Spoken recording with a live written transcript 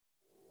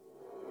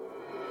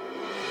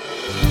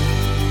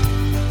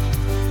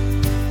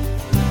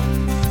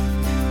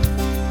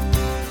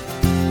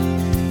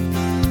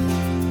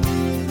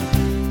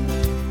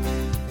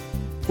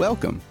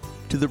Welcome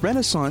to the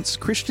Renaissance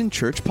Christian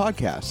Church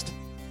podcast.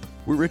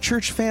 We're a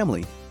church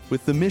family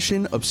with the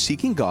mission of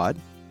seeking God,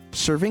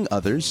 serving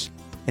others,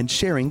 and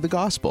sharing the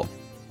gospel.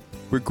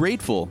 We're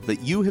grateful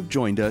that you have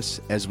joined us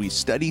as we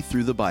study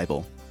through the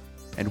Bible,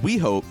 and we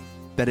hope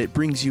that it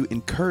brings you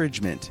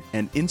encouragement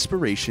and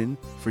inspiration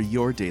for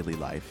your daily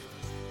life.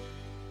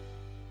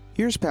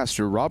 Here's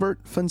Pastor Robert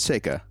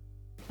Fonseca.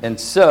 And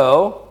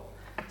so,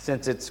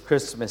 since it's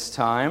Christmas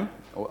time,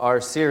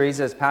 our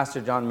series, as Pastor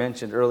John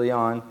mentioned early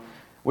on,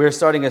 we're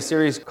starting a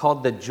series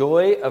called The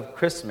Joy of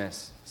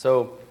Christmas.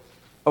 So,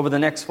 over the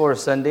next 4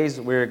 Sundays,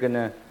 we're going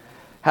to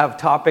have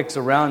topics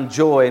around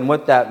joy and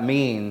what that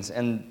means.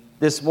 And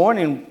this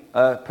morning,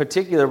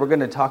 particular, we're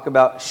going to talk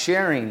about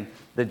sharing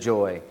the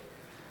joy.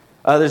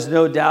 There's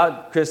no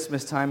doubt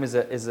Christmas time is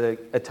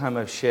a time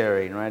of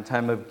sharing, right? A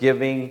time of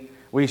giving.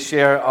 We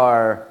share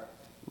our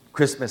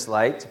Christmas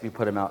lights. If you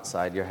put them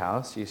outside your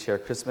house, you share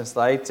Christmas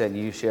lights, and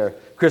you share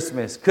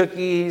Christmas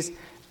cookies.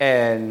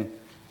 And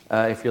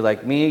if you're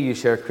like me, you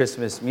share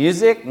Christmas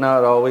music,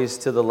 not always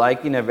to the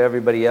liking of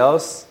everybody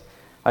else.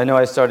 I know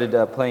I started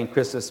playing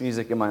Christmas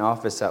music in my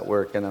office at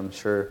work, and I'm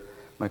sure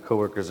my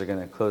coworkers are going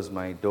to close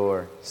my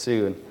door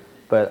soon.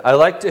 But I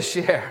like to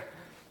share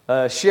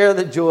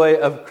the joy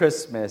of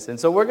Christmas. And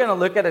so we're going to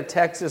look at a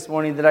text this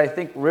morning that I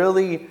think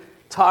really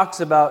talks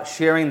about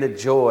sharing the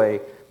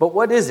joy. But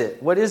what is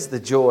it? What is the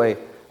joy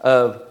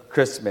of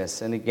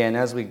Christmas? And again,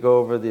 as we go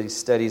over these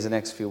studies the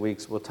next few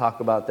weeks, we'll talk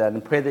about that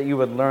and pray that you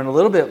would learn a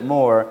little bit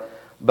more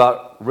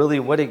about really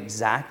what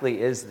exactly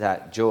is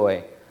that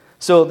joy.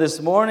 So this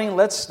morning,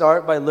 let's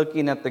start by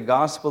looking at the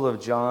Gospel of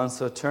John.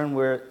 So turn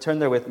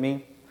there with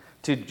me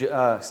to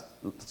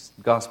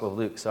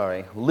Gospel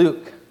of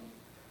Luke.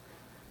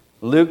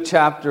 Luke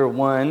chapter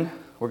 1.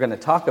 We're going to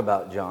talk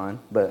about John,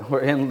 but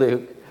we're in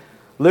Luke.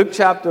 Luke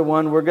chapter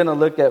 1, we're going to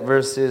look at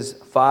verses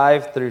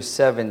 5 through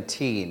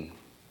 17.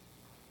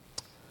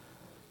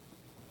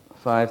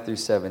 5 through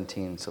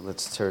 17, so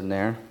let's turn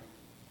there.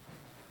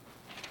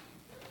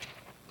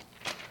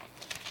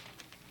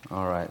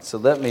 All right, so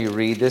let me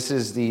read. This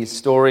is the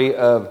story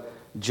of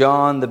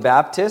John the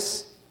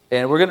Baptist,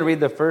 and we're going to read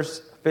the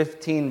first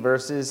 15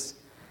 verses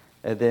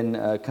and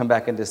then come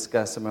back and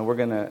discuss them, and we're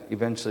going to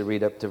eventually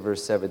read up to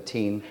verse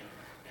 17.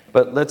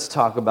 But let's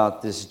talk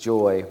about this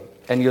joy.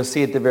 And you'll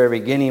see at the very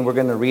beginning, we're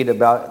going to read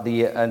about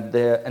the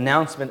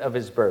announcement of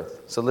his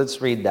birth. So let's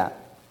read that.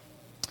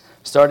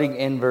 Starting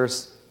in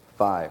verse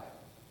 5.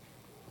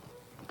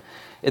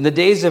 In the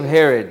days of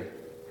Herod,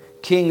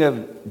 king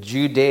of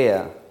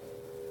Judea,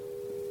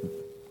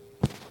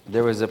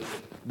 there was a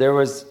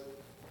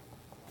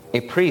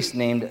priest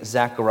named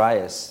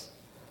Zacharias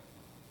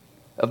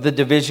of the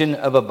division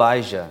of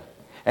Abijah.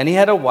 And he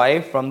had a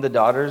wife from the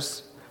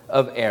daughters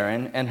of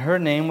Aaron, and her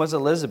name was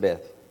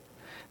Elizabeth.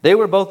 They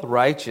were both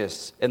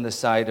righteous in the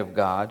sight of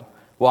God,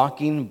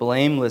 walking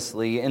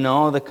blamelessly in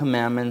all the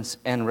commandments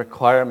and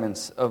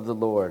requirements of the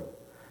Lord.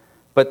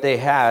 But they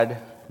had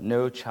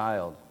no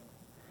child,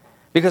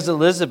 because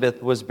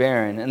Elizabeth was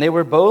barren, and they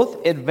were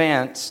both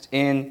advanced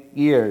in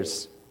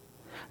years.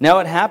 Now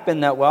it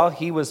happened that while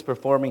he was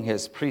performing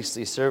his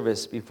priestly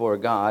service before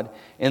God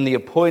in the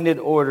appointed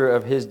order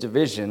of his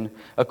division,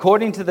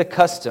 according to the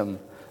custom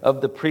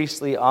of the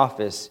priestly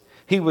office,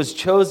 he was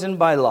chosen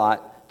by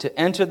Lot to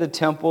enter the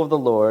temple of the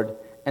Lord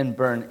and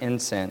burn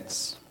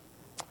incense.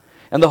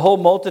 And the whole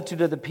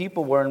multitude of the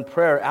people were in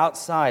prayer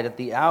outside at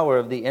the hour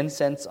of the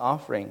incense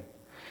offering.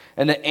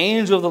 And the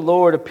angel of the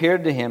Lord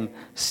appeared to him,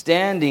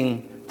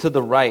 standing to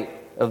the right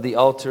of the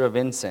altar of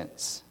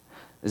incense.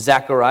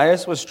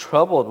 Zacharias was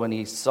troubled when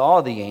he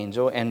saw the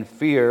angel, and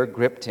fear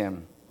gripped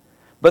him.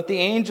 But the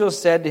angel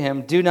said to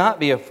him, "Do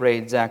not be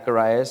afraid,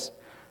 Zacharias,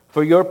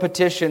 for your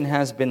petition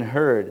has been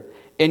heard.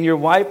 And your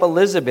wife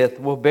Elizabeth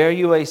will bear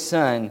you a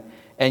son,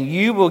 and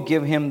you will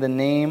give him the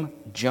name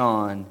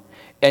John.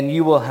 And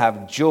you will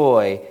have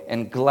joy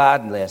and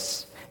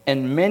gladness,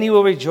 and many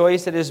will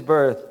rejoice at his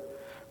birth.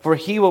 For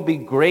he will be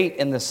great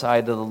in the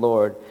sight of the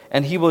Lord,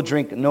 and he will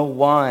drink no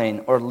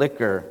wine or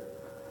liquor,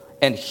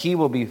 and he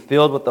will be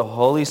filled with the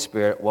Holy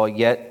Spirit while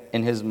yet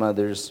in his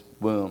mother's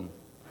womb."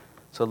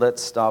 So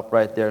let's stop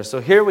right there. So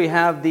here we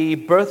have the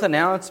birth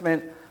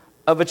announcement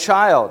of a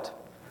child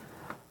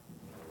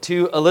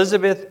to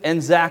Elizabeth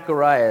and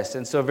Zacharias.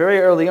 And so very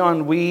early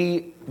on,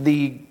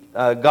 the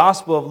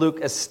Gospel of Luke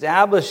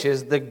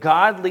establishes the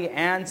godly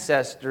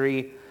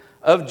ancestry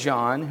of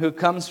John, who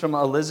comes from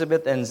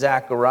Elizabeth and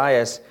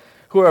Zacharias,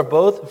 who are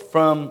both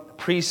from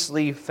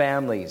priestly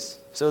families.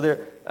 So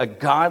they're a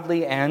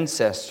godly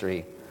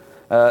ancestry.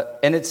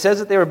 And it says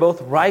that they were both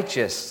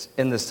righteous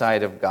in the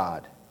sight of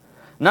God.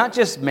 Not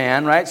just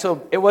man, right?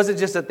 So it wasn't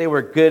just that they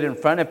were good in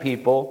front of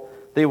people.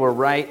 They were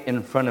right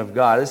in front of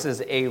God. This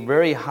is a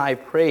very high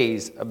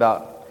praise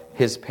about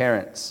his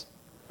parents.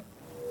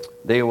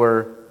 They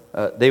were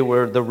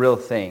the real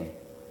thing.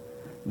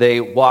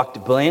 They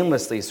walked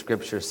blamelessly,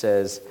 Scripture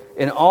says,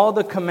 in all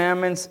the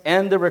commandments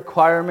and the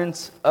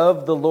requirements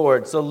of the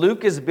Lord. So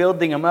Luke is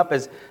building them up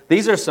as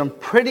these are some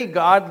pretty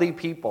godly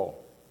people.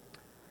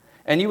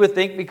 And you would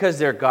think because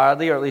they're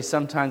godly, or at least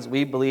sometimes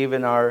we believe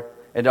in our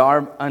and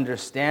our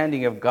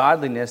understanding of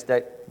godliness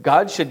that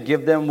God should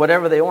give them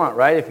whatever they want,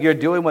 right? If you're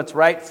doing what's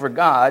right for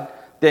God,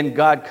 then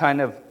God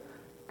kind of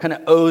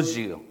owes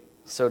you,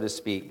 so to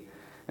speak.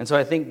 And so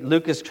I think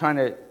Luke is trying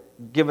to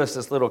give us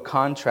this little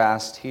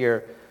contrast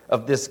here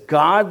of this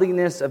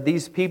godliness of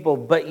these people,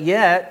 but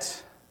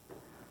yet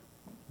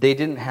they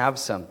didn't have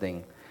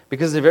something.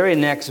 Because the very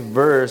next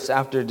verse,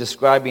 after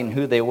describing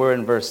who they were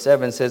in verse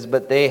 7, says,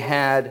 but they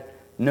had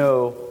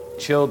no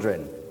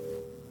children.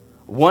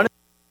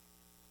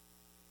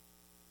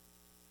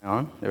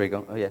 There we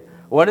go. Oh, yeah.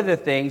 One of the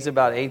things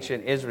about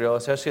ancient Israel,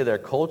 especially their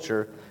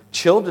culture,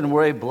 children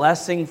were a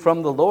blessing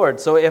from the Lord.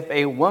 So if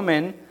a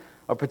woman,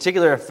 or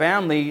particular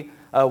family,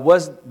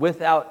 was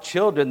without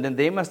children, then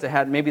they must have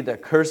had maybe the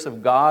curse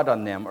of God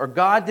on them, or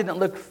God didn't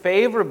look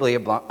favorably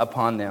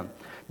upon them.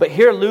 But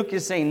here Luke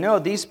is saying, no,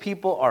 these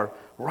people are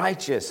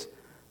righteous.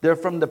 They're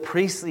from the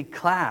priestly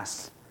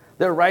class.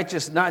 They're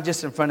righteous not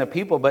just in front of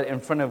people, but in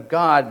front of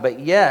God, but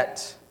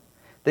yet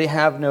they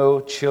have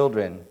no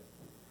children.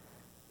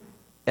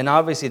 And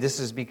obviously this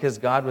is because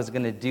God was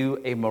going to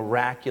do a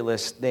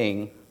miraculous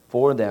thing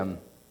for them.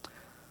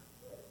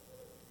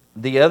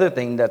 The other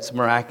thing that's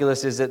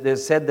miraculous is that they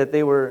said that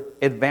they were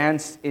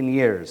advanced in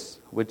years,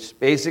 which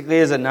basically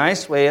is a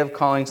nice way of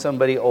calling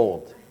somebody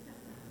old.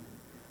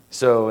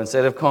 So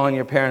instead of calling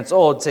your parents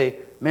old, say,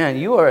 man,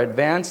 you are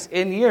advanced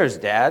in years,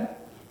 Dad.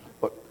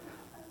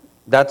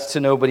 That's to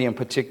nobody in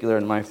particular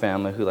in my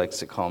family who likes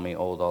to call me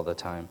old all the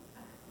time.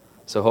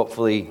 So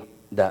hopefully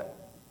that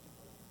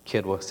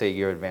kid will say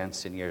you're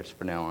advanced in years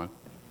from now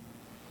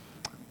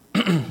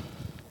on.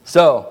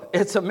 So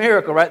it's a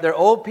miracle, right? They're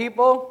old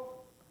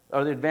people,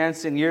 or they're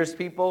advanced in years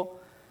people.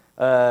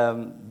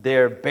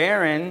 They're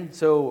barren,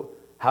 so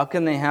how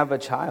can they have a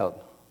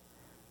child?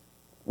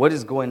 What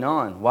is going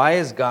on? Why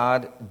is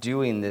God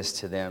doing this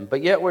to them?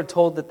 But yet we're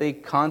told that they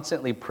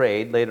constantly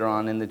prayed later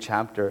on in the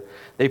chapter.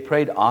 They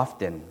prayed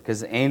often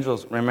because the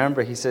angels,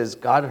 remember, he says,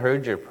 God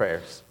heard your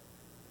prayers.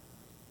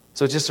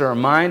 So it's just a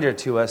reminder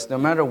to us, no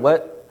matter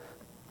what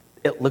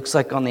it looks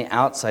like on the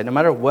outside, no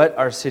matter what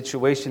our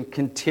situation,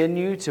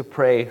 continue to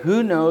pray.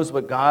 Who knows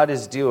what God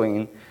is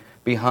doing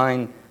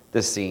behind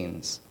the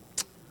scenes?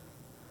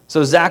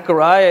 So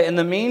Zechariah, in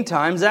the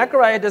meantime,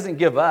 Zechariah doesn't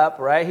give up,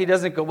 right? He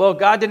doesn't go, well,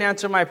 God didn't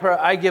answer my prayer.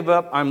 I give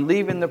up. I'm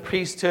leaving the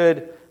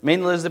priesthood. Me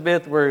and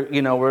Elizabeth, we're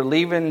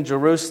leaving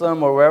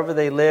Jerusalem or wherever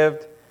they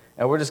lived,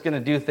 and we're just going to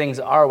do things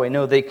our way.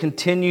 No, they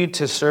continued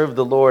to serve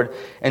the Lord.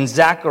 And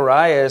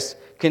Zacharias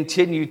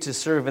continued to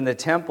serve in the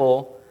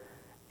temple.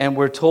 And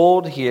we're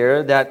told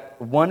here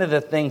that one of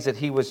the things that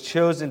he was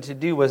chosen to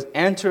do was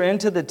enter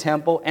into the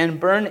temple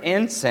and burn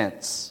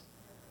incense.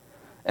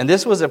 And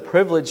this was a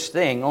privileged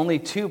thing. Only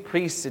 2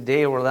 priests a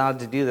day were allowed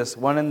to do this,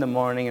 one in the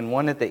morning and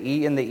one in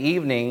the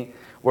evening.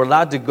 Were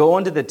allowed to go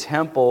into the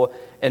temple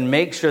and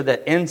make sure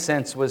that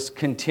incense was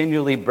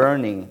continually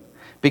burning.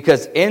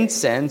 Because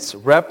incense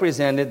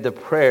represented the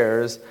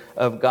prayers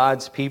of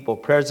God's people,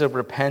 prayers of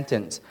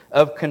repentance,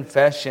 of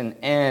confession,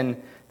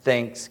 and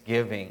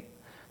thanksgiving.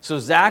 So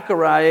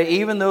Zechariah,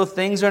 even though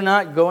things are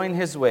not going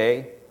his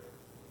way,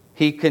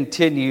 he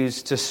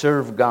continues to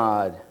serve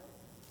God.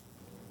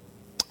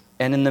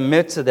 And in the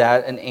midst of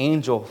that, an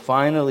angel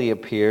finally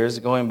appears,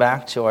 going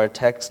back to our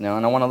text now.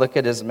 And I want to look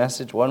at his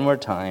message one more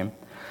time.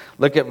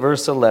 Look at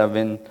verse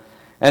 11.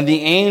 And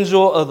the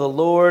angel of the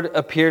Lord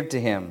appeared to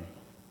him,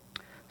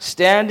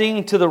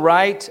 standing to the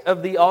right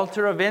of the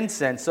altar of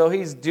incense. So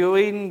he's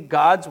doing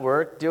God's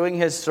work, doing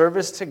his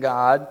service to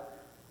God.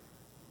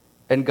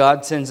 And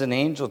God sends an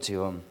angel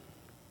to him.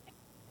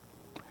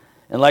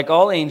 And like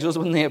all angels,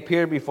 when they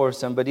appear before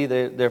somebody,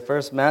 their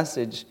first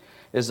message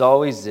is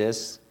always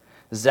this.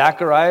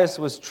 Zacharias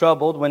was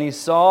troubled when he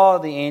saw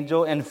the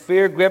angel, and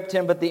fear gripped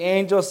him. But the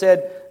angel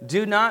said,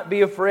 do not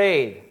be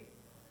afraid.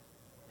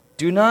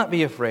 Do not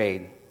be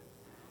afraid.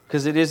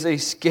 Because it is a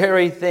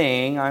scary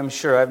thing, I'm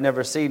sure, I've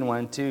never seen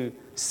one, to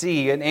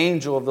see an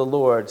angel of the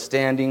Lord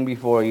standing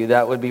before you.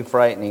 That would be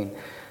frightening.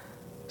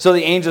 So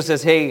the angel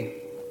says,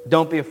 hey,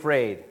 don't be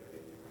afraid.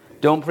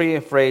 Don't be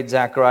afraid,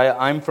 Zechariah.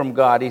 I'm from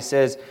God. He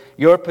says,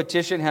 your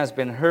petition has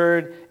been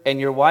heard, and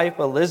your wife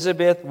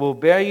Elizabeth will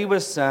bear you a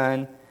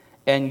son,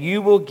 and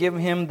you will give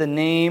him the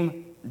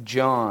name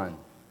John.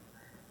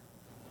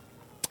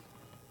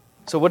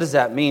 So what does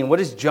that mean? What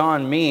does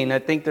John mean? I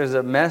think there's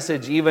a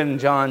message even in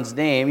John's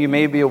name. You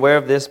may be aware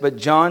of this, but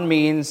John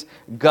means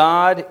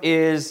God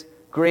is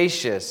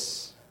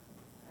gracious.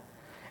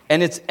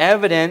 And it's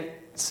evident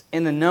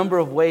in a number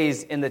of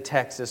ways in the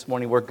text this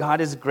morning where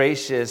God is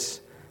gracious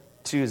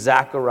to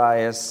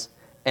Zacharias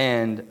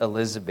and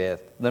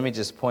Elizabeth. Let me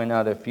just point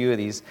out a few of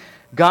these.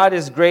 God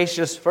is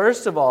gracious,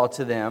 first of all,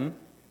 to them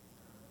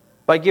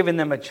by giving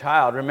them a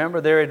child.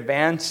 Remember, they're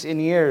advanced in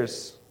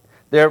years.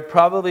 They're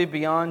probably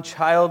beyond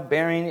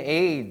childbearing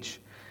age.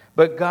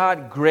 But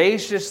God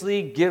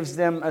graciously gives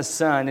them a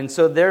son. And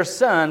so their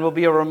son will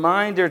be a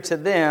reminder to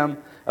them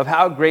of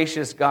how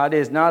gracious God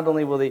is. Not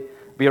only will he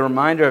be a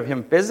reminder of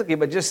him physically,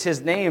 but just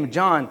his name,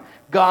 John.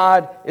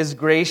 God is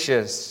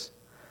gracious.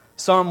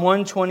 Psalm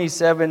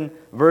 127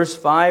 verse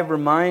 5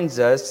 reminds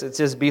us, it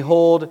says,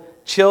 behold,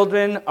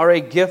 children are a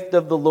gift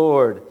of the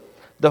Lord.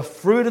 The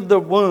fruit of the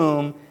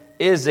womb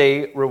is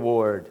a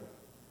reward.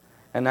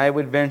 And I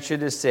would venture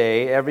to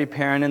say every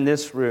parent in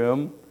this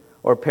room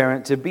or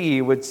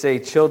parent-to-be would say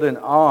children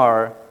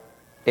are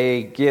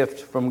a gift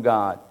from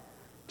God.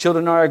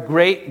 Children are a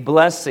great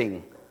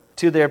blessing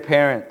to their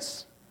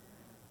parents.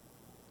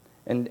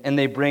 And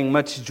they bring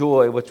much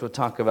joy, which we'll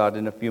talk about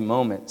in a few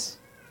moments.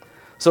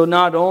 So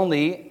not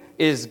only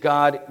is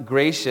God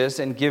gracious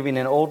in giving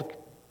an old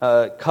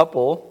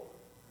couple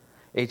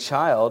a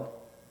child,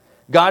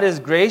 God is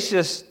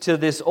gracious to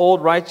this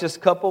old righteous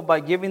couple by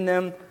giving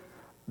them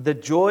the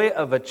joy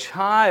of a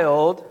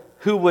child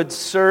who would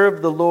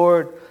serve the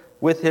Lord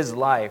with his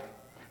life.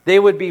 They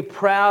would be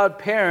proud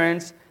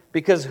parents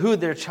because who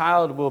their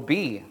child will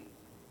be.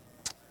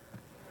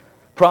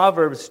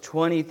 Proverbs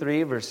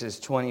 23 verses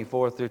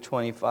 24 through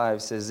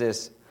 25 says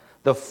this,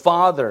 "The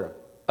father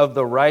of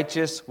the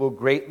righteous will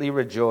greatly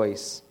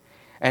rejoice,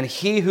 and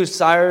he who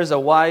sires a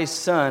wise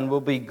son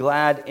will be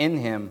glad in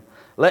him.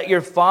 Let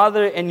your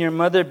father and your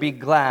mother be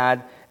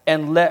glad,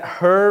 and let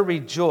her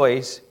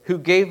rejoice who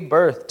gave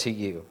birth to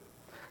you."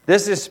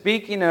 This is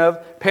speaking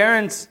of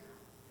parents.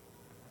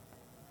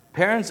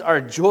 Parents are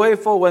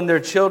joyful when their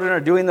children are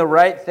doing the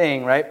right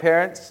thing, right,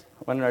 parents?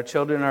 When our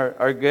children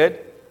are good.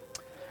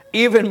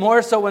 Even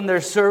more so when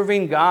they're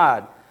serving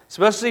God,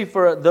 especially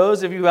for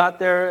those of you out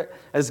there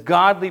as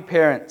godly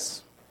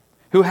parents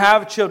who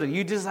have children.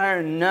 You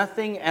desire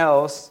nothing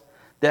else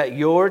that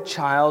your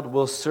child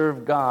will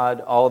serve God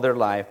all their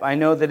life. I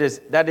know that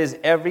is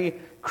every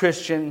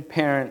Christian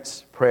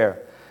parent's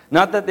prayer.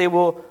 Not that they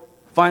will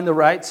find the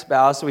right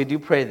spouse, we do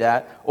pray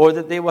that, or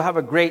that they will have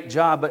a great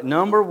job, but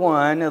number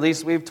one, at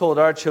least we've told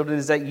our children,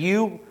 is that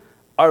you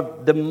are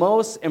the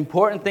most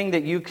important thing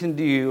that you can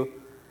do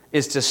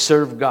is to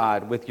serve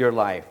God with your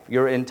life,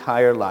 your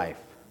entire life.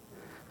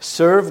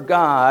 Serve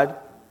God,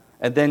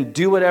 and then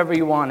do whatever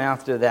you want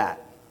after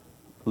that,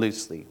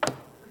 loosely,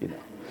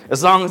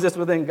 As long as it's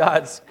within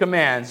God's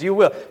commands, you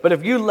will. But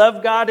if you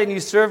love God and you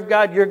serve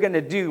God, you're going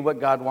to do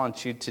what God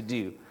wants you to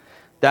do.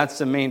 That's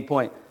the main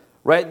point,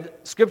 right?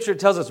 Scripture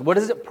tells us, what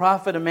does it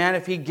profit a man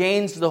if he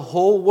gains the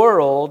whole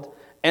world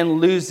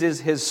and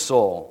loses his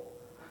soul?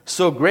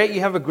 So great, you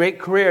have a great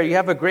career, you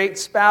have a great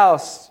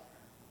spouse,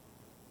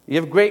 you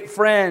have great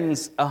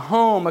friends, a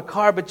home, a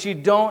car, but you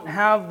don't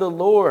have the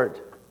Lord.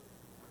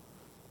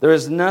 There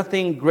is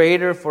nothing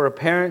greater for a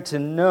parent to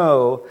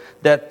know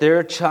that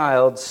their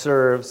child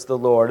serves the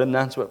Lord. And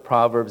that's what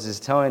Proverbs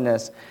is telling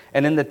us.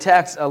 And in the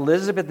text,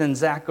 Elizabeth and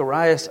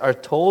Zacharias are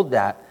told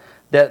that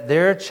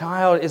their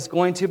child is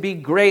going to be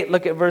great.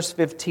 Look at verse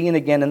 15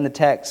 again in the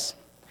text.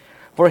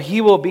 For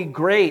he will be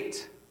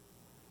great.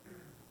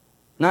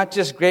 Not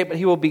just great, but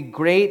he will be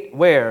great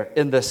where?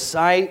 In the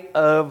sight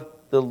of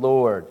the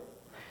Lord.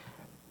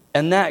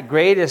 And that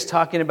great is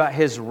talking about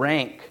his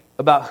rank,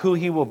 about who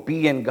he will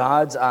be in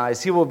God's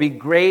eyes. He will be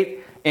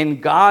great in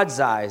God's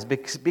eyes,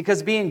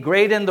 because being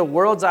great in the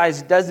world's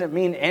eyes doesn't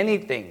mean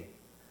anything.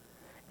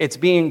 It's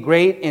being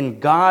great in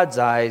God's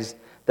eyes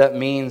that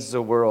means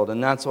the world.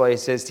 And that's why he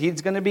says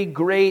he's going to be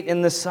great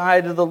in the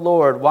sight of the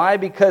Lord. Why?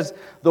 Because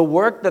the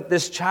work that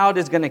this child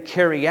is going to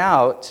carry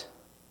out,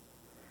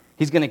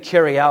 he's going to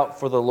carry out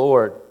for the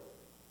Lord.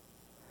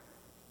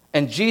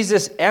 And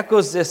Jesus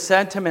echoes this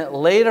sentiment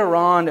later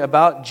on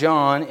about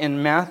John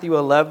in Matthew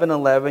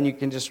 11:11. You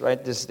can just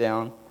write this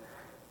down.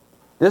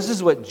 This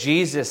is what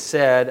Jesus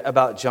said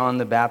about John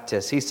the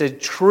Baptist. He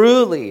said,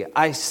 "Truly,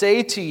 I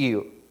say to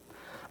you,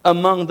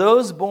 among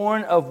those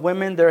born of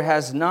women there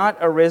has not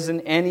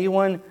arisen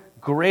anyone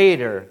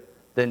greater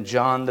than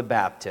John the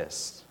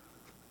Baptist."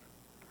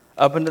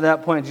 Up until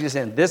that point, Jesus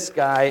said, this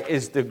guy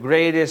is the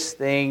greatest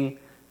thing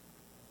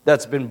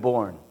that's been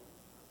born.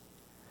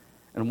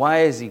 And why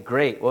is he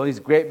great? Well, he's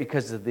great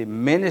because of the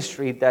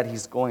ministry that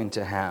he's going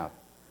to have.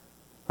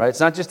 Right? It's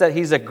not just that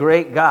he's a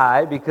great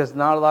guy, because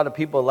not a lot of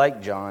people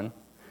like John,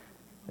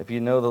 if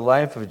you know the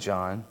life of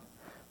John.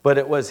 But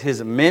it was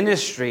his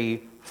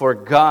ministry for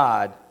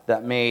God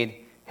that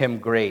made him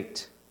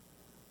great.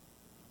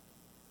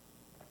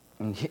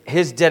 And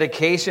his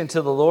dedication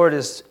to the Lord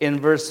is, in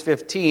verse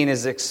 15,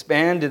 is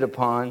expanded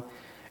upon.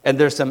 And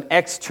there's some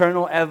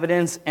external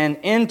evidence and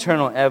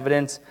internal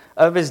evidence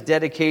of his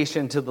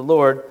dedication to the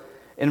Lord.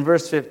 In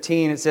verse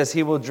 15, it says,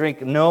 he will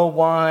drink no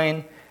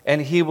wine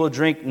and he will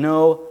drink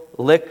no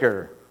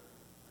liquor.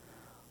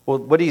 Well,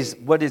 what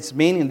it's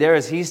meaning there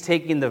is he's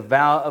taking the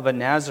vow of a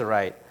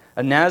Nazirite.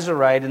 A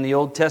Nazirite in the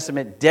Old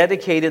Testament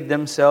dedicated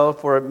themselves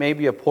for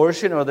maybe a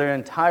portion or their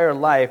entire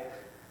life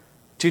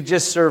to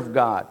just serve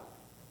God.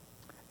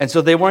 And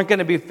so they weren't going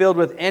to be filled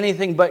with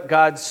anything but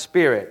God's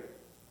Spirit.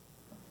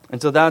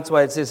 And so that's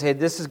why it says, hey,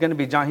 this is going to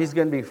be John. He's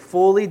going to be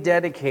fully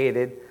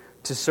dedicated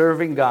to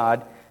serving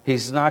God.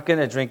 He's not going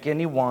to drink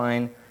any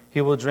wine.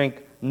 He will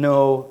drink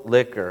no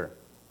liquor.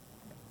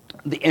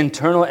 The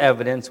internal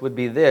evidence would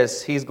be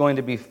this. He's going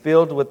to be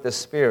filled with the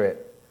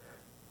Spirit.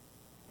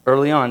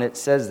 Early on it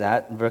says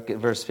that, look at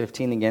verse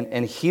 15 again.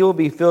 And he will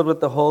be filled with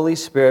the Holy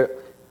Spirit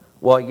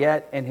while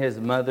yet in his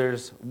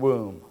mother's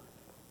womb.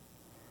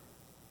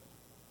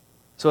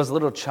 So as a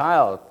little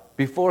child,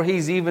 before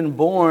he's even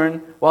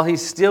born, while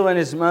he's still in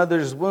his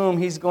mother's womb,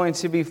 he's going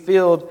to be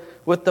filled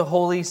with the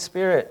Holy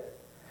Spirit.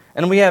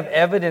 And we have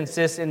evidence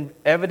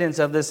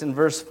of this in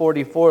verse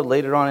 44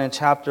 later on in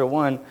chapter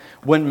 1.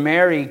 When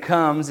Mary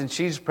comes and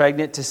she's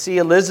pregnant to see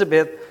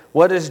Elizabeth,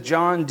 what does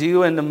John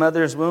do in the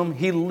mother's womb?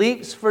 He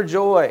leaps for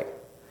joy.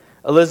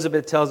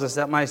 Elizabeth tells us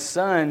that my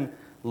son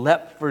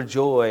leapt for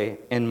joy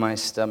in my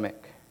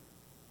stomach.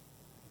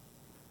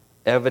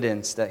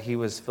 Evidence that he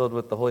was filled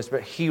with the Holy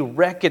Spirit. He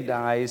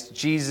recognized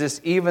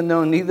Jesus even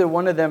though neither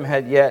one of them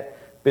had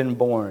yet been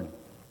born.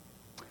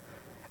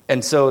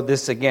 And so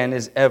this again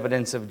is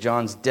evidence of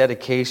John's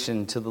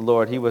dedication to the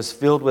Lord. He was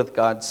filled with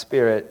God's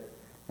Spirit,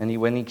 and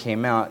when he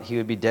came out, he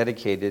would be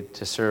dedicated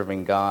to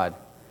serving God.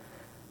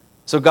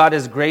 So God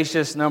is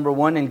gracious, number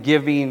one, in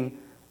giving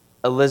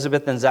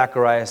Elizabeth and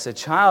Zacharias a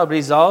child, but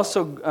he's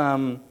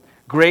also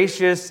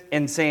gracious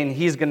in saying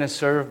he's going to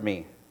serve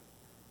me.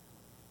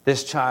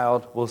 This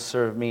child will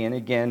serve me. And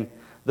again,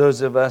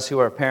 those of us who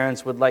are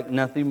parents would like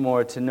nothing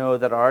more to know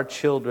that our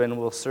children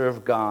will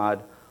serve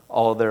God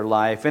all their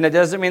life. And it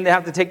doesn't mean they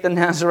have to take the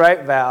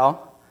Nazirite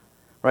vow,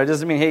 right? It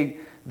doesn't mean, hey,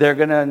 they're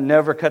going to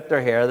never cut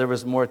their hair. There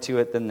was more to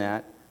it than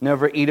that.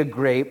 Never eat a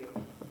grape.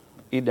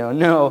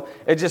 No.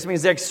 It just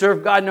means they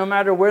serve God no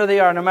matter where they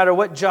are, no matter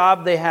what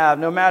job they have,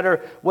 no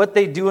matter what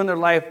they do in their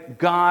life.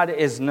 God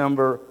is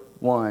number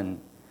one.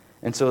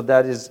 And so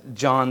that is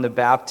John the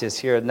Baptist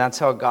here. And that's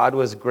how God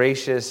was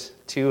gracious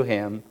to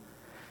him.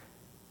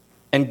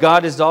 And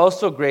God is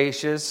also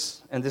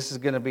gracious, and this is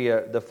going to be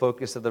the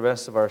focus of the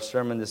rest of our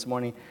sermon this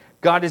morning.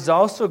 God is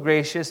also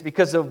gracious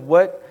because of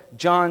what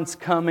John's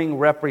coming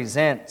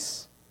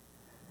represents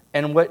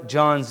and what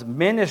John's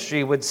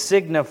ministry would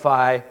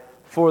signify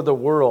for the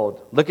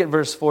world. Look at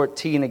verse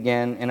 14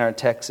 again in our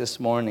text this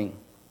morning.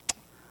 It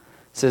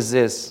says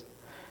this,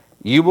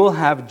 you will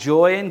have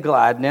joy and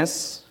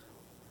gladness,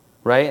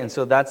 right? And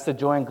so that's the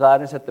joy and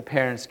gladness that the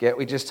parents get.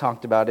 We just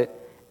talked about it.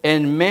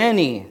 And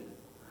many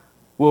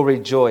will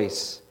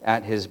rejoice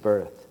at his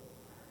birth.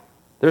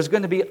 There's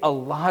going to be a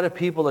lot of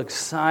people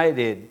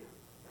excited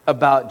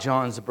about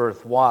John's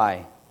birth.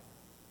 Why?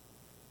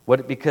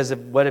 Because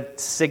of what it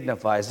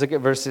signifies. Look at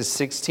verses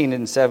 16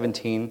 and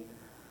 17.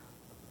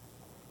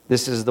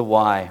 This is the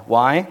why.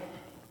 Why?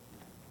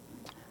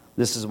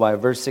 This is why.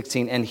 Verse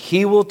 16. And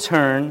he will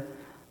turn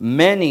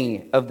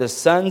many of the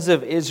sons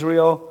of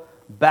Israel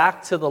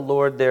back to the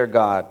Lord their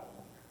God.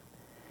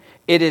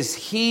 It is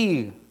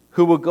he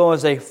who will go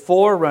as a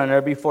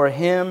forerunner before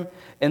him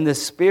in the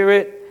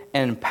spirit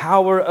and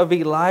power of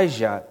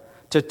Elijah,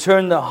 to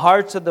turn the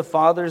hearts of the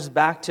fathers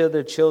back to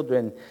their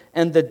children,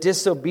 and the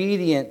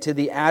disobedient to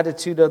the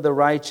attitude of the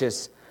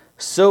righteous,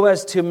 so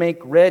as to make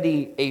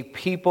ready a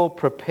people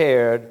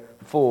prepared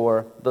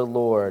for the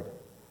Lord.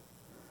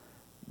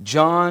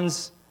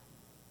 John's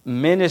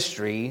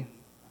ministry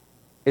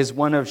is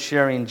one of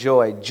sharing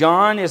joy.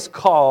 John is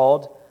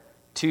called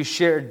to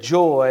share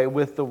joy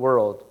with the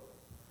world.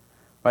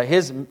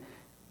 Right?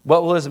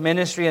 What will his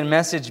ministry and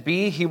message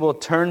be? He will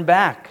turn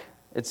back,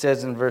 it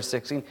says in verse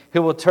 16. He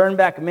will turn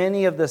back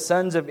many of the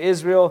sons of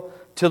Israel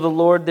to the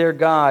Lord their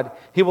God.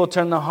 He will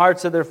turn the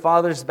hearts of their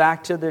fathers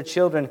back to their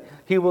children.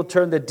 He will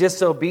turn the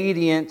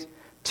disobedient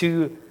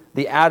to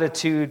the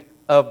attitude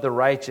of the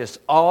righteous.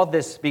 All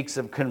this speaks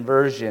of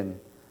conversion.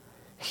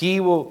 He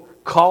will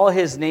call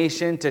his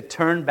nation to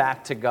turn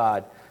back to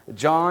God.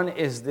 John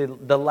is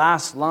the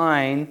last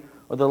line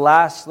or the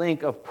last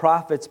link of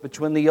prophets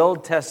between the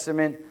Old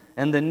Testament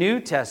and the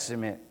New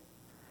Testament.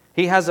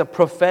 He has a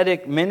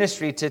prophetic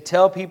ministry to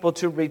tell people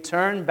to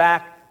return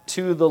back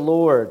to the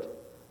Lord.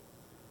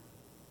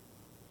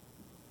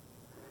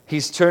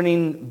 He's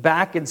turning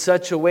back in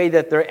such a way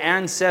that their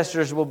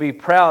ancestors will be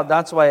proud.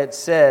 That's why it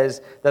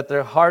says that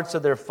their hearts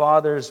of their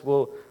fathers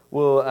will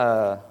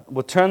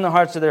turn the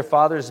hearts of their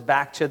fathers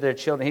back to their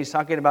children. He's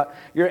talking about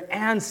your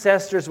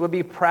ancestors will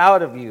be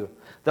proud of you.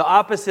 The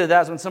opposite of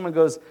that is when someone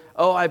goes,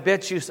 oh, I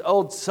bet you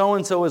old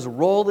so-and-so is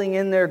rolling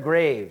in their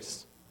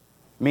graves.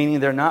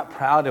 Meaning they're not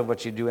proud of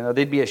what you're doing.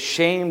 They'd be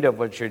ashamed of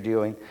what you're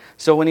doing.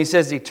 So when he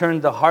says he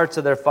turned the hearts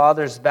of their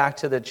fathers back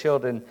to the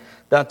children,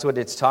 that's what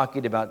it's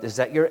talking about. Is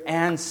that your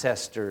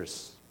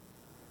ancestors,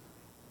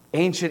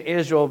 ancient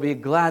Israel, will be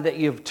glad that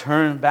you've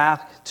turned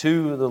back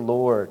to the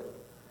Lord.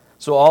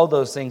 So all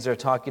those things are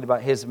talking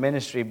about his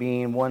ministry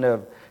being one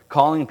of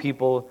calling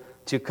people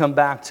to come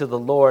back to the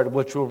Lord,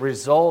 which will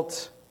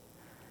result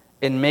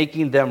in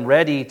making them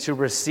ready to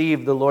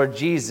receive the Lord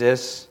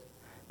Jesus,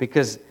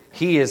 because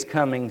he is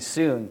coming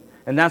soon.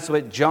 And that's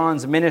what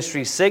John's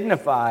ministry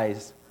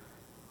signifies,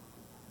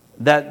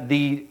 that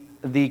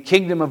the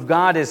kingdom of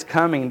God is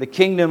coming. The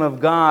kingdom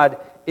of God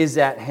is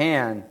at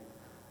hand.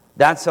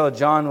 That's how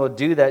John will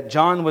do that.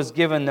 John was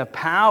given the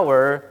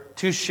power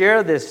to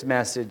share this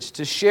message,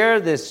 to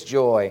share this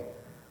joy.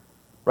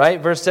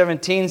 Right? Verse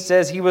 17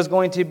 says he was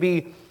going to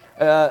be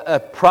a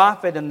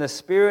prophet in the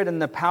spirit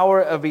and the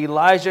power of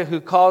Elijah,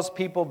 who calls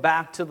people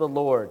back to the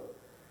Lord.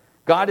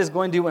 God is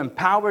going to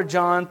empower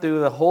John through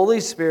the Holy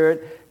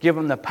Spirit, give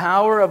him the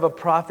power of a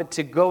prophet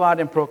to go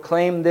out and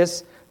proclaim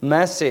this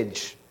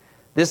message,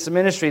 this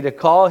ministry to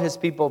call his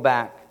people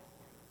back.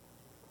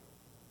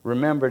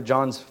 Remember,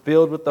 John's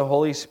filled with the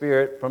Holy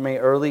Spirit from an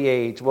early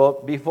age.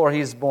 Well, before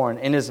he's born,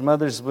 in his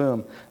mother's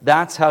womb.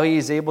 That's how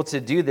he's able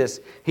to do this.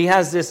 He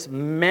has this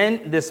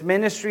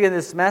ministry and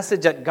this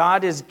message that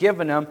God has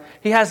given him.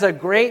 He has a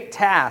great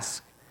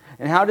task.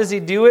 And how does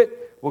he do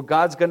it? Well,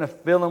 God's going to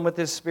fill him with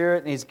his Spirit,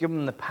 and he's given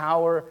him the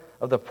power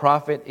of the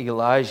prophet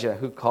Elijah,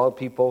 who called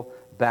people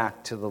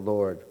back to the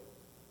Lord.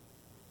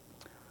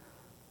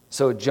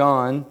 So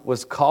John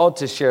was called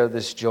to share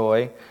this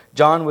joy.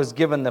 John was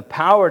given the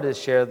power to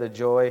share the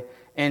joy.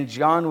 And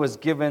John was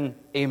given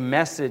a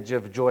message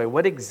of joy.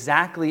 What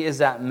exactly is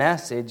that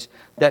message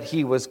that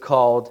he was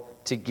called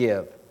to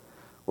give?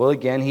 Well,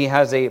 again, he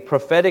has a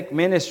prophetic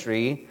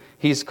ministry.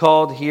 He's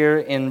called here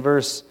in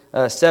verse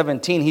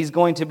 17. He's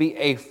going to be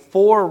a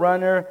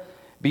forerunner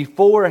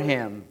before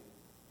him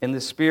in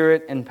the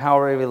spirit and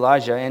power of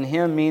Elijah. And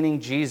him meaning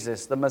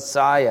Jesus, the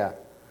Messiah.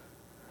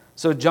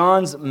 So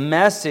John's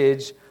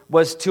message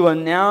was to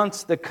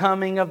announce the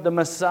coming of the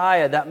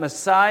Messiah. That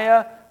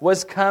Messiah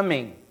was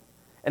coming.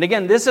 And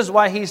again, this is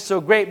why he's so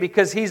great,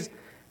 because he's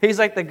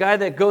like the guy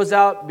that goes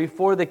out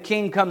before the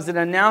king comes and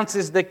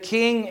announces the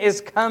king is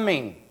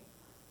coming.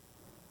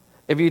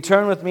 If you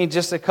turn with me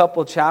just a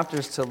couple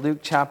chapters to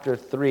Luke chapter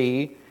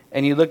 3,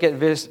 and you look at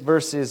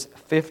verses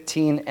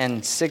 15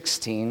 and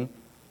 16,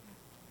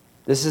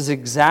 this is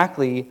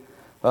exactly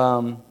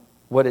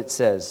what it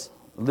says.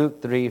 Luke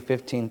 3,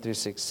 15 through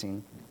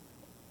 16.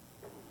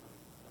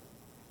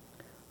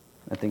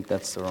 I think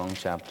that's the wrong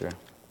chapter.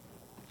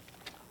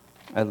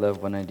 I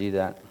love when I do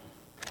that.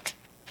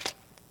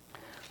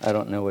 I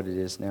don't know what it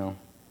is now.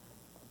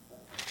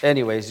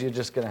 Anyways, you're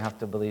just going to have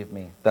to believe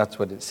me. That's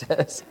what it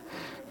says.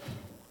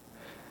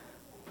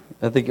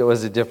 I think it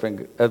was a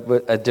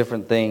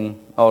different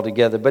thing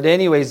altogether. But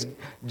anyways,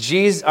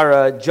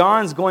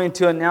 John's going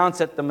to announce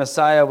that the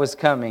Messiah was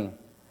coming.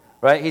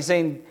 Right? He's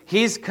saying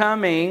he's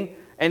coming,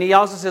 and he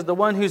also says the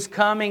one who's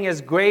coming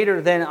is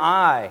greater than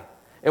I.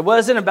 It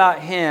wasn't about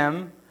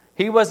him.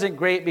 He wasn't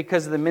great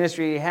because of the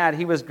ministry he had.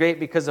 He was great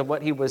because of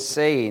what he was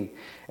saying.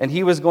 And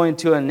he was going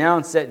to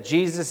announce that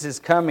Jesus is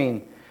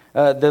coming.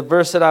 The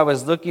verse that I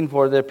was looking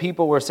for, the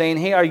people were saying,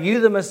 hey, are you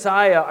the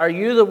Messiah? Are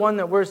you the one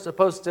that we're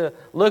supposed to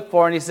look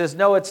for? And he says,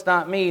 no, it's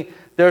not me.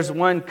 There's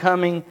one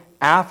coming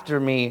after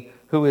me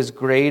who is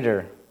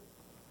greater.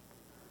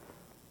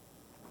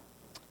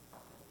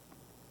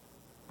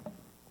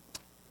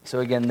 So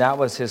again, that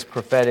was his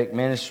prophetic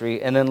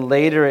ministry. And then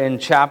later in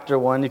chapter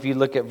 1, if you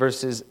look at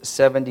verses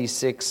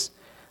 76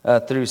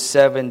 through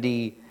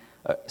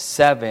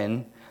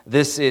 77,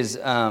 this is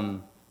a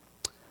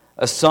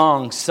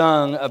song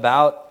sung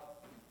about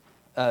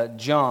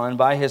John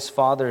by his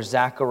father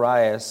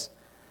Zacharias.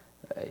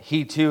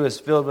 He too is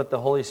filled with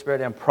the Holy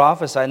Spirit and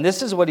prophesied. And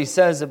this is what he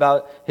says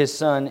about his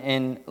son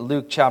in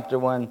Luke chapter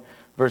 1,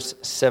 verse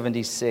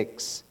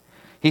 76.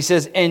 He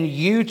says, and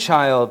you,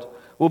 child,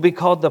 will be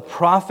called the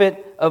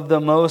prophet of the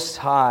Most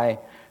High,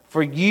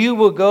 for you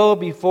will go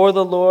before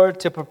the Lord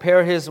to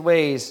prepare his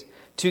ways,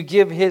 to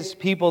give his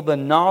people the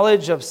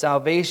knowledge of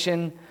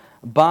salvation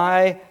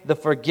by the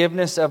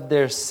forgiveness of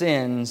their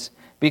sins,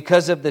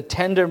 because of the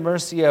tender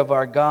mercy of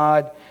our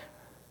God,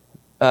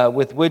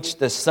 with which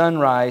the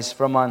sunrise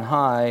from on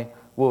high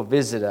will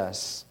visit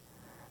us.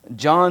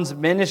 John's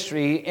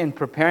ministry in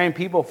preparing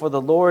people for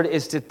the Lord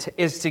is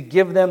to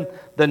give them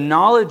the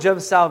knowledge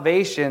of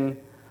salvation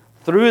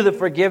through the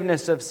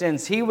forgiveness of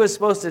sins. He was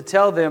supposed to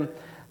tell them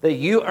that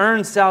you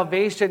earn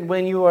salvation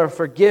when you are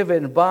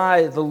forgiven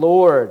by the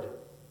Lord.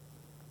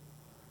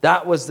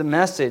 That was the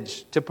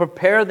message, to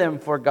prepare them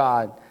for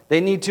God.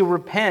 They need to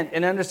repent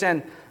and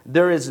understand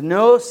there is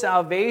no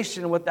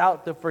salvation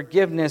without the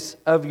forgiveness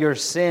of your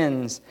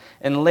sins.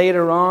 And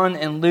later on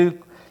in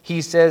Luke,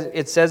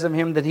 it says of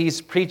him that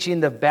he's preaching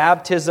the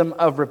baptism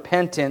of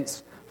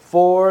repentance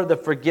for the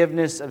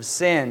forgiveness of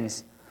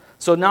sins.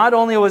 So not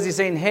only was he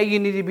saying, hey, you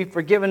need to be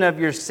forgiven of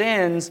your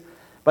sins,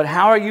 but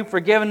how are you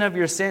forgiven of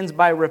your sins?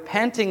 By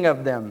repenting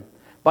of them,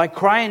 by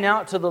crying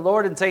out to the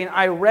Lord and saying,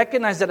 I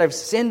recognize that I've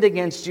sinned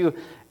against you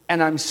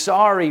and I'm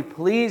sorry,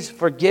 please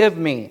forgive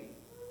me.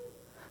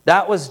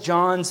 That was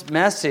John's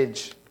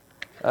message.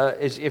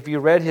 If you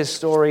read his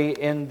story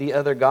in the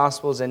other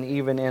Gospels and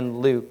even in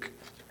Luke,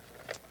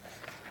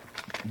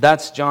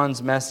 that's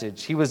John's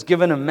message. He was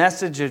given a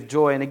message of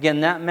joy. And again,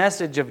 that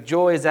message of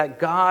joy is that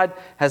God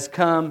has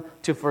come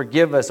to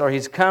forgive us, or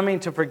he's coming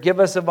to forgive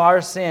us of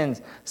our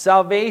sins.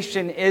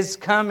 Salvation is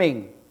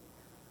coming.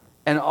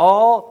 And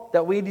all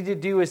that we need to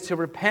do is to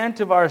repent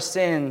of our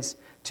sins,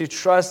 to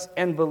trust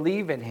and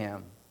believe in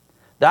him.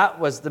 That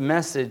was the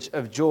message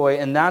of joy,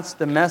 and that's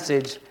the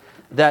message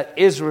that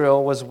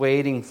Israel was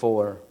waiting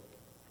for.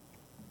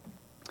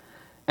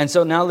 And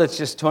so now let's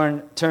just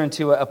turn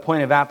to a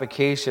point of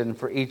application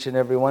for each and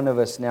every one of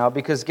us now.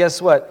 Because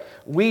guess what?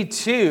 We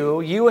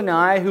too, you and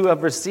I who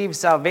have received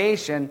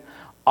salvation,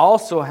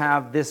 also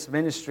have this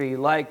ministry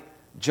like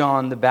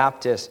John the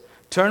Baptist.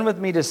 Turn with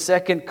me to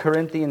 2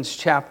 Corinthians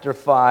chapter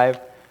 5.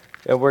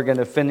 And we're going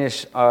to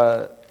finish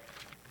our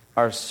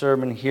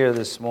sermon here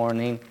this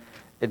morning.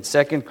 in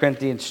 2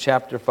 Corinthians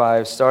chapter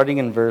 5, starting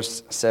in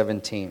verse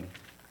 17.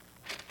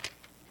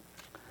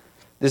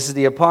 This is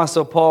the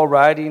Apostle Paul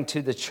writing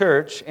to the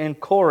church in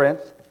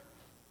Corinth.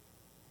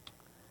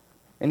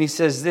 And he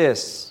says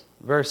this,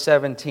 verse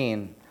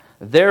 17.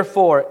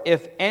 Therefore,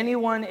 if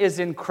anyone is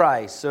in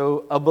Christ,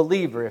 so a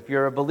believer, if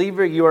you're a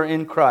believer, you are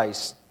in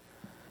Christ.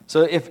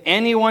 So if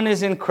anyone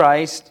is in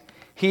Christ,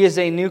 he is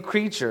a new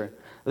creature.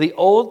 The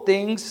old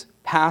things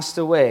passed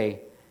away.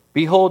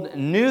 Behold,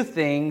 new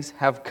things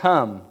have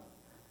come.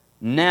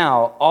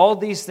 Now, all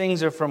these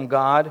things are from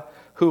God,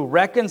 who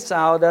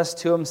reconciled us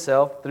to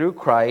himself through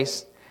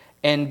Christ,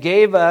 and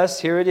gave us,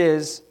 here it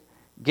is,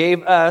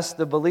 gave us,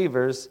 the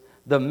believers,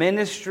 the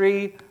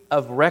ministry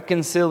of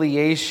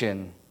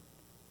reconciliation.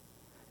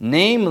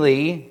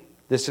 Namely,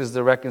 this is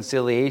the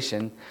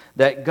reconciliation,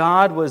 that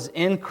God was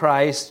in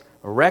Christ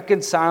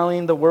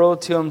reconciling the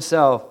world to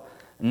himself,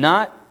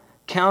 not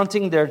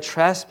counting their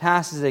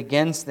trespasses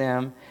against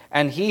them,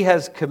 and he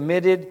has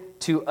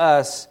committed to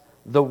us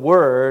the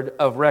word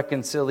of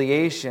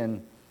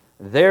reconciliation.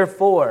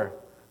 Therefore,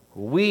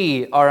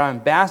 we are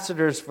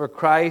ambassadors for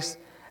Christ,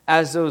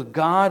 as though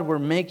God were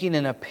making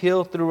an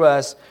appeal through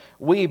us.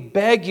 We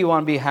beg you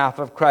on behalf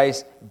of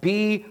Christ,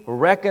 be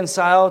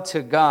reconciled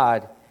to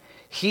God.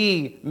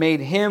 He made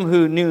him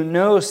who knew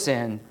no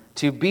sin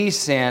to be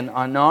sin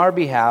on our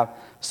behalf,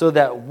 so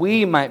that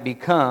we might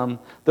become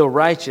the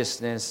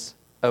righteousness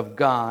of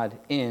God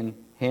in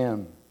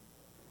him.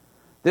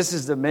 This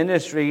is the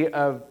ministry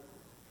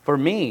for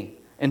me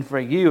and for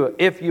you,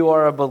 if you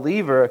are a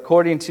believer,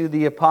 according to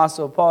the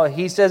Apostle Paul.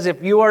 He says,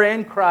 if you are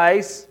in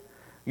Christ,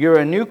 you're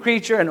a new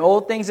creature and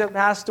old things have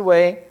passed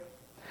away.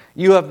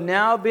 You have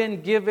now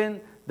been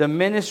given the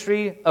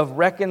ministry of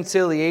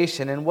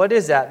reconciliation. And what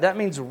is that? That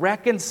means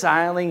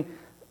reconciling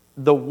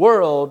the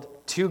world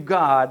to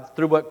God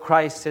through what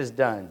Christ has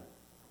done.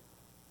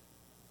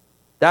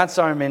 That's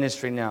our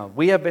ministry now.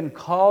 We have been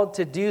called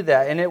to do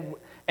that.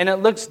 And it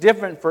looks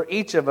different for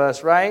each of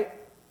us, right?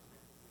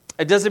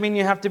 It doesn't mean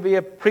you have to be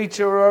a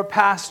preacher or a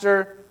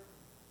pastor.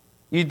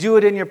 You do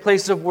it in your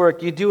place of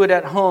work. You do it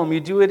at home. You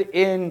do it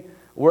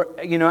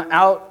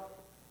out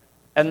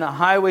in the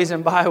highways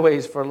and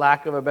byways, for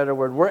lack of a better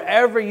word.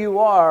 Wherever you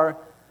are,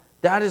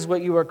 that is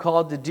what you are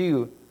called to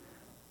do.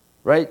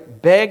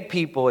 Right? Beg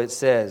people, it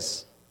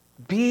says.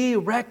 Be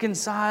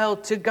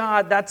reconciled to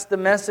God. That's the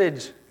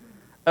message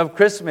of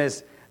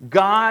Christmas.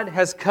 God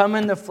has come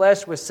in the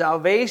flesh with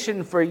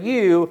salvation for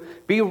you.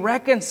 Be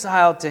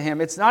reconciled to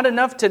him. It's not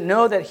enough to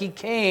know that he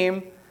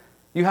came.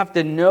 You have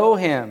to know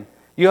him.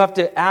 You have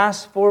to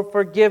ask for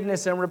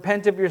forgiveness and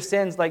repent of your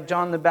sins, like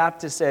John the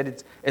Baptist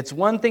said. It's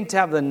one thing to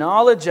have the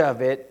knowledge of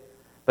it,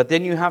 but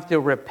then you have to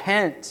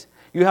repent.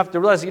 You have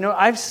to realize,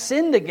 I've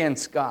sinned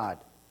against God.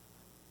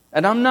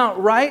 And I'm not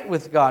right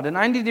with God. And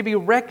I need to be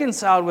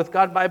reconciled with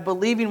God by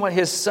believing what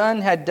his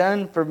Son had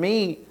done for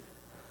me.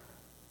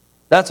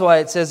 That's why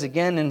it says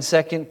again in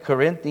 2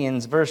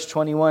 Corinthians verse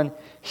 21,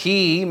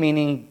 he,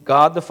 meaning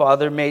God the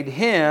Father, made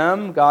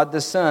him, God the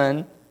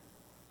Son,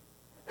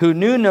 who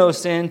knew no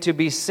sin, to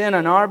be sin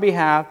on our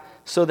behalf,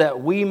 so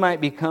that we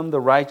might become the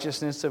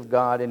righteousness of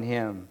God in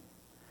him.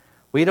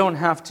 We don't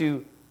have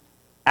to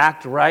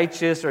act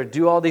righteous or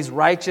do all these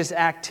righteous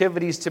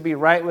activities to be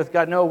right with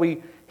God. No,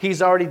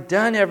 he's already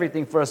done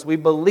everything for us. We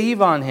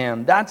believe on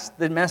him. That's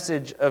the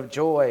message of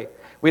joy.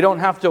 We don't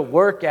have to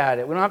work at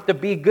it. We don't have to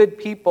be good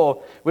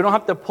people. We don't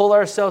have to pull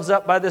ourselves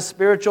up by the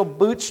spiritual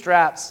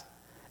bootstraps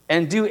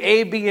and do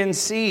A, B, and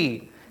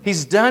C.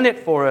 He's done it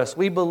for us.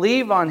 We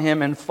believe on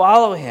him and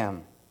follow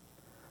him.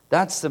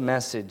 That's the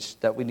message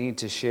that we need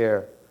to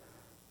share.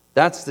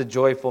 That's the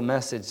joyful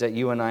message that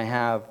you and I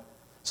have.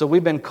 So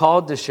we've been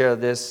called to share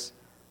this,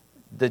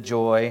 the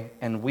joy,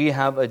 and we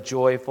have a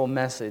joyful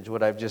message,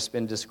 what I've just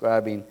been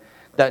describing.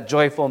 That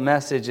joyful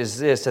message is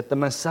this, that the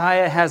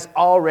Messiah has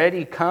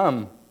already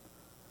come.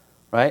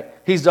 Right?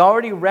 He's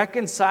already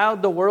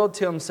reconciled the world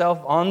to himself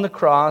on the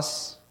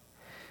cross.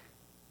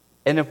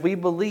 And if we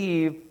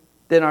believe,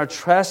 then our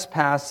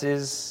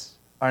trespasses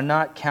are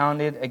not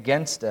counted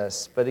against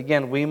us. But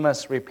again, we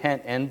must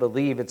repent and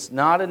believe. It's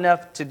not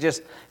enough to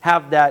just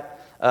have that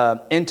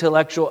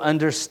intellectual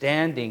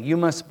understanding. You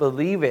must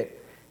believe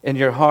it in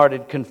your heart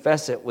and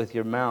confess it with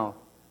your mouth.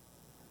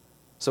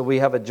 So we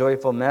have a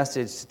joyful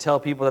message to tell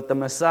people that the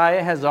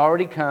Messiah has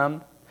already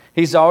come.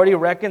 He's already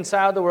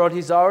reconciled the world.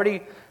 He's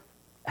already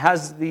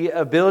has the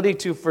ability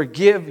to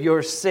forgive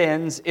your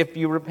sins if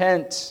you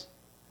repent.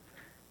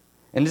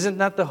 And isn't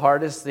that the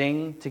hardest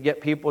thing, to get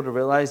people to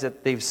realize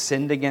that they've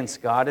sinned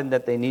against God and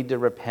that they need to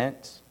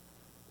repent?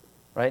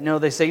 Right? No,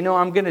 they say,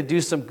 I'm going to do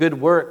some good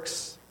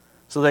works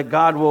so that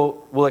God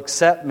will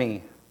accept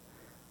me.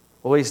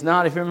 Well, he's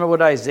not. If you remember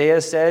what Isaiah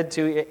said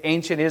to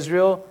ancient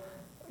Israel,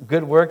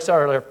 good works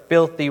are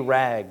filthy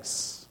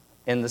rags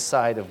in the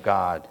sight of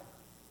God.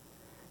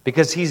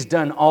 Because he's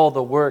done all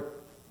the work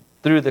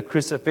through the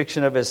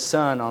crucifixion of his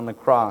Son on the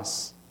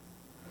cross.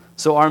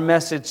 So our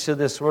message to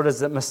this world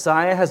is that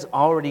Messiah has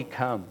already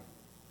come.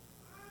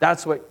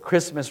 That's what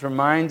Christmas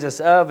reminds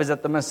us of, is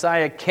that the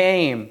Messiah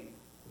came.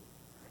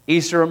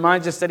 Easter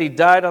reminds us that he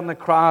died on the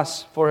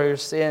cross for your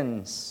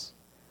sins.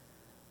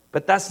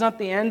 But that's not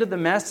the end of the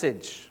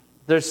message.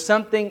 There's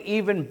something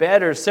even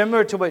better,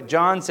 similar to what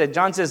John said.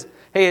 John says,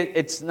 hey,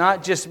 it's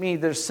not just me.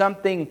 There's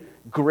something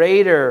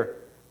greater.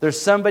 There's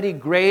somebody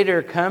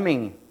greater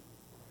coming.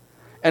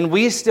 And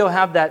we still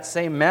have that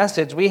same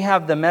message. We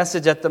have the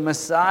message that the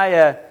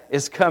Messiah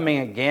is coming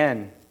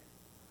again.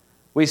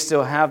 We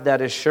still have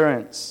that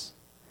assurance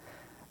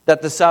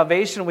that the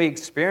salvation we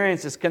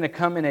experience is going to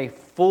come in a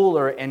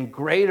fuller and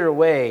greater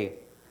way.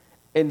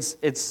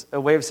 It's a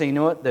way of saying, you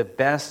know what? The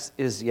best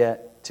is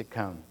yet to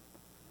come.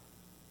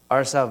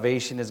 Our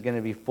salvation is going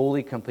to be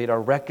fully complete. Our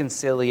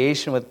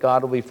reconciliation with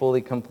God will be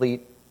fully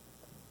complete.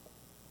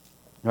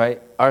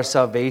 Right? Our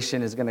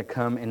salvation is going to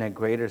come in a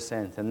greater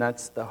sense. And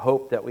that's the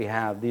hope that we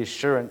have, the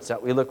assurance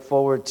that we look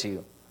forward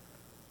to.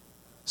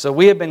 So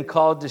we have been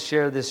called to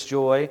share this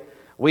joy.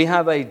 We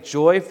have a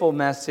joyful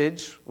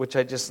message, which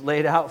I just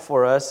laid out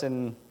for us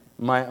in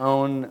my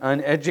own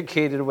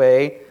uneducated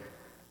way.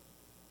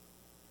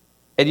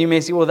 And you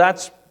may say, well,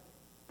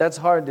 that's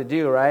hard to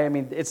do, right? I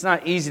mean, it's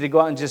not easy to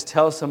go out and just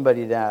tell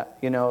somebody that.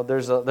 You know,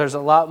 there's a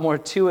lot more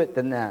to it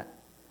than that.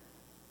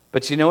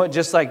 But you know what?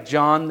 Just like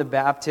John the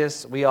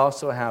Baptist, we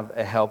also have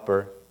a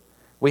helper.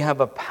 We have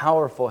a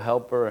powerful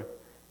helper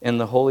in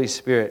the Holy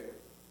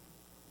Spirit.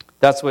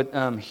 That's what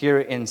here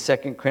in 2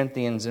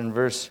 Corinthians in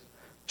verse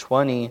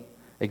 20,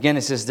 again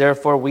it says,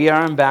 therefore we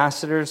are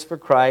ambassadors for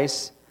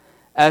Christ,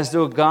 as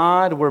though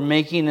God were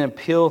making an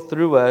appeal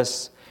through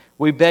us.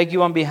 We beg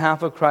you on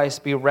behalf of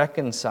Christ, be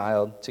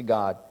reconciled to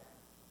God.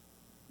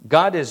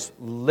 God is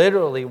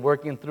literally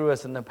working through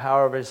us in the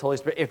power of His Holy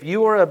Spirit. If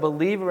you are a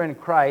believer in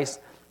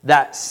Christ,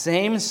 that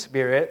same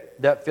Spirit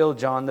that filled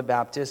John the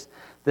Baptist,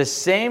 the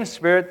same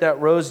Spirit that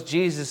rose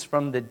Jesus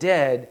from the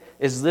dead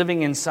is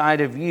living inside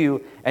of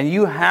you. And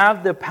you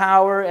have the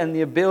power and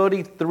the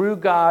ability through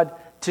God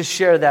to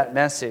share that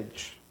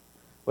message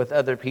with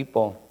other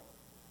people.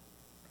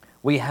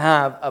 We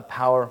have a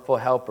powerful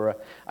helper.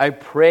 I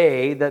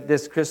pray that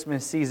this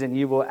Christmas season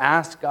you will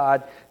ask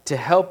God to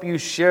help you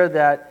share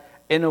that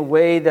in a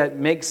way that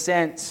makes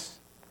sense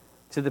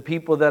to the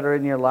people that are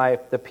in your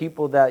life, the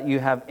people that you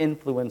have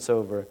influence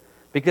over.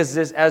 Because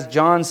this, as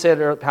John said,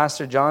 or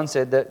Pastor John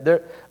said, that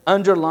they're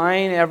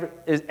underlying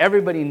is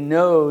everybody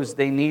knows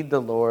they need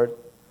the Lord.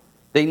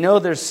 They know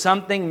there's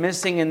something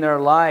missing in their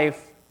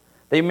life.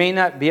 They may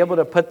not be able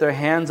to put their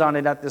hands on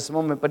it at this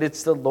moment, but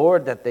it's the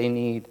Lord that they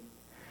need.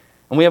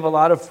 And we have a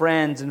lot of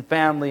friends and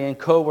family and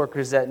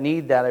coworkers that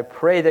need that. I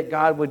pray that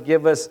God would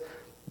give us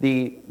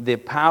the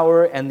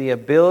power and the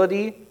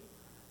ability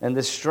and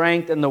the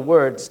strength and the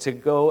words to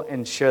go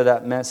and share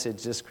that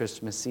message this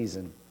Christmas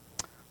season.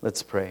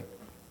 Let's pray.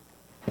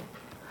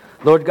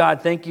 Lord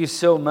God, thank you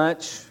so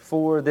much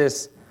for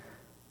this,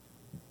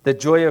 the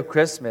joy of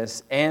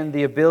Christmas and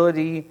the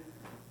ability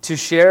to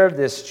share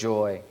this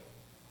joy.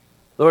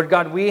 Lord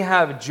God, we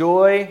have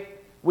joy.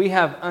 We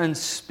have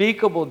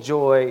unspeakable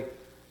joy,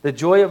 the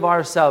joy of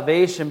our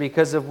salvation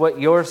because of what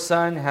your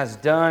Son has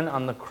done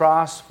on the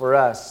cross for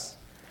us.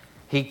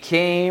 He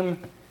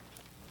came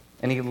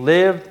and He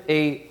lived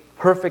a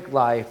perfect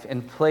life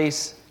in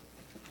place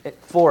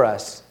for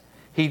us.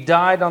 He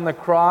died on the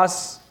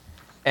cross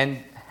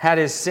and had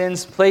His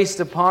sins placed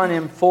upon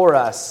Him for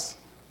us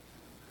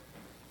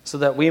so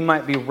that we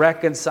might be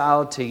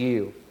reconciled to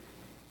you.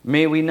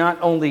 May we not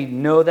only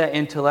know that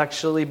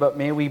intellectually, but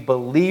may we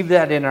believe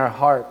that in our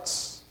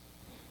hearts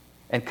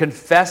and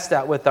confess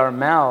that with our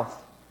mouth,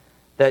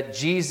 that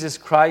Jesus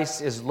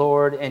Christ is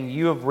Lord and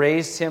you have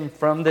raised Him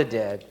from the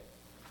dead.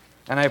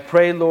 And I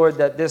pray, Lord,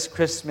 that this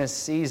Christmas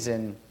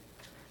season,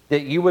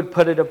 that you would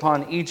put it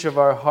upon each of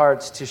our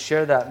hearts to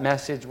share that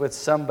message with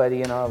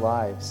somebody in our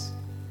lives.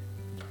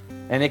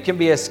 And it can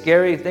be a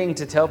scary thing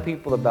to tell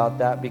people about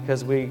that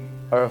because we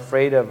are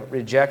afraid of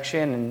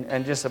rejection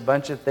and just a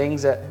bunch of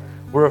things that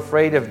we're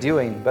afraid of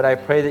doing. But I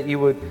pray that you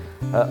would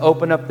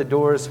open up the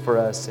doors for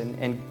us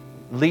and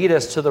lead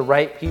us to the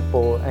right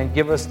people and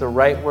give us the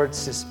right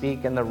words to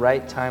speak and the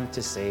right time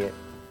to say it.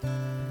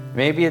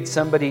 Maybe it's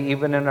somebody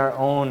even in our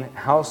own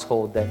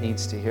household that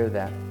needs to hear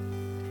that.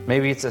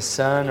 Maybe it's a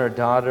son or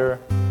daughter,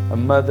 a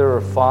mother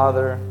or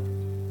father,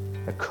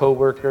 a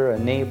coworker, a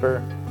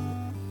neighbor.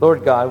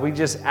 Lord God, we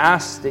just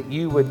ask that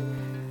you would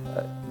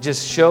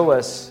just show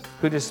us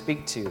who to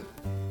speak to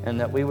and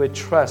that we would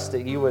trust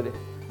that you would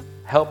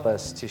help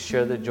us to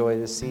share the joy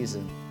this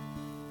season.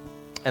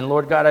 And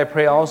Lord God, I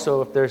pray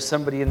also if there's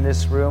somebody in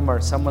this room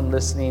or someone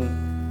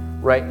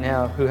listening right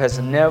now who has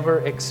never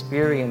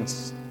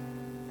experienced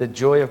the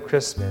joy of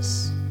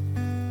Christmas,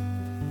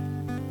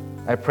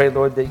 I pray,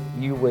 Lord, that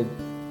you would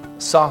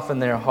soften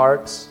their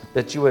hearts,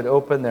 that you would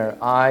open their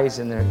eyes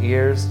and their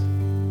ears,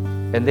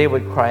 and they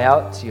would cry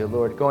out to you,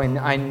 Lord, going,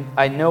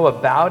 I know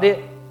about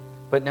it,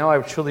 but now I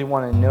truly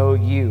want to know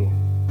you.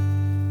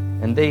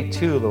 And they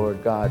too,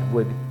 Lord God,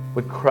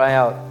 would cry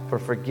out for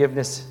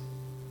forgiveness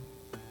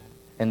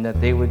and that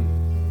they would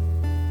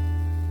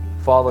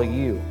follow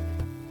you.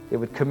 They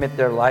would commit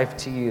their life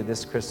to you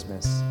this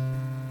Christmas.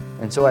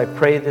 And so I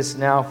pray this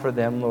now for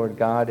them, Lord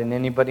God, and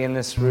anybody in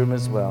this room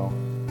as well,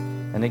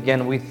 And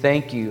again, we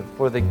thank you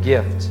for the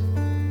gift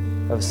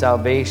of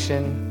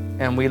salvation,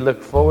 and we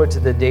look forward to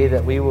the day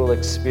that we will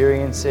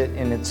experience it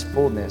in its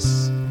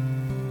fullness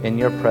in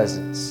your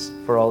presence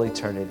for all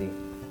eternity.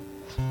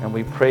 And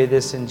we pray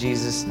this in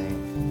Jesus'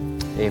 name.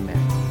 Amen.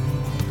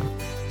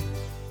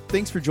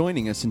 Thanks for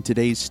joining us in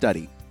today's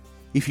study.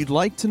 If you'd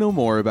like to know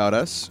more about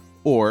us,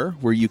 or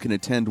where you can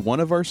attend one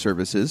of our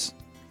services,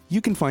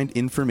 you can find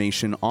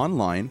information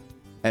online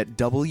at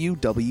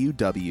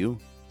www.ren.church.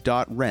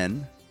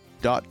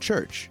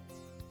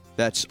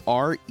 That's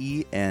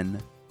REN.church.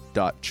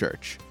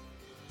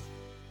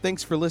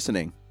 Thanks for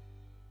listening.